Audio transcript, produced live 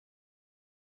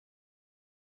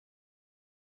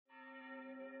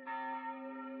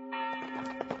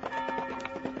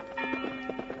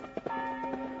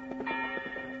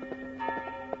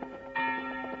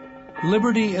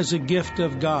Liberty as a gift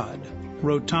of God,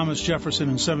 wrote Thomas Jefferson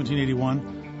in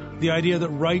 1781, the idea that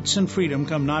rights and freedom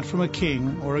come not from a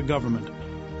king or a government,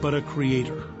 but a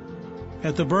creator.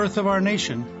 At the birth of our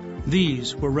nation,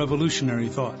 these were revolutionary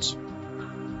thoughts.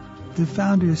 The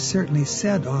founders certainly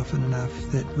said often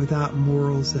enough that without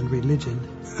morals and religion,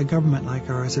 a government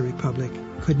like ours, a republic,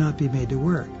 could not be made to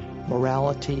work.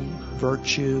 Morality,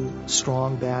 virtue,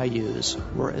 strong values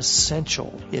were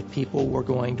essential if people were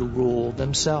going to rule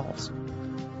themselves.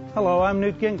 Hello, I'm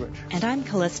Newt Gingrich. And I'm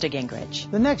Callista Gingrich.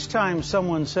 The next time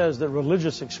someone says that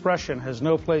religious expression has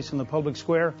no place in the public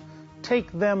square,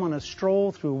 take them on a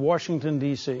stroll through Washington,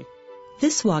 D.C.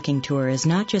 This walking tour is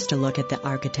not just a look at the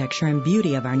architecture and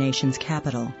beauty of our nation's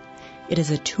capital. It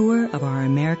is a tour of our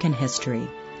American history,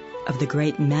 of the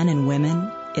great men and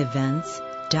women, events,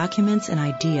 documents, and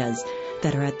ideas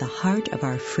that are at the heart of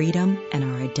our freedom and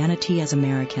our identity as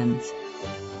Americans.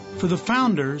 For the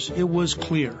founders, it was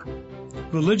clear.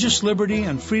 Religious liberty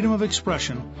and freedom of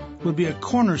expression would be a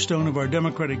cornerstone of our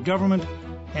democratic government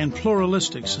and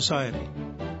pluralistic society.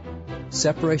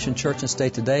 Separation church and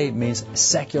state today means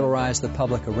secularize the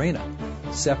public arena.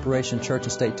 Separation church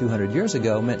and state 200 years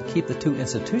ago meant keep the two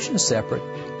institutions separate,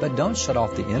 but don't shut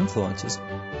off the influences.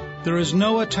 There is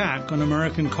no attack on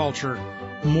American culture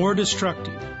more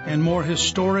destructive and more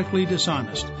historically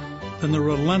dishonest than the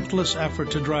relentless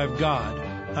effort to drive God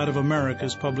out of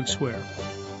America's public square.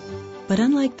 But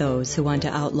unlike those who want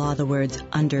to outlaw the words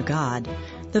 "under God,"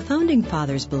 the Founding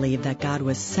Fathers believed that God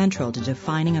was central to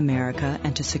defining America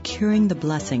and to securing the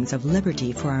blessings of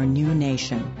liberty for our new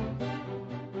nation.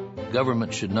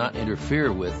 Government should not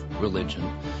interfere with religion.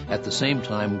 At the same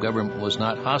time, government was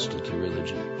not hostile to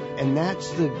religion. And that's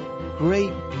the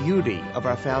great beauty of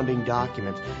our founding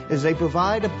documents, is they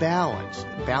provide a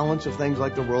balance of things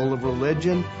like the role of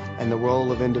religion and the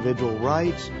role of individual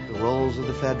rights, the roles of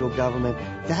the federal government.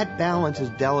 That balance is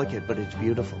delicate, but it's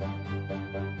beautiful.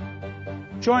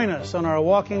 Join us on our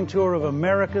walking tour of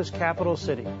America's capital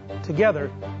city.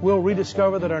 Together, we'll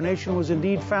rediscover that our nation was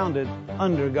indeed founded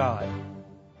under God.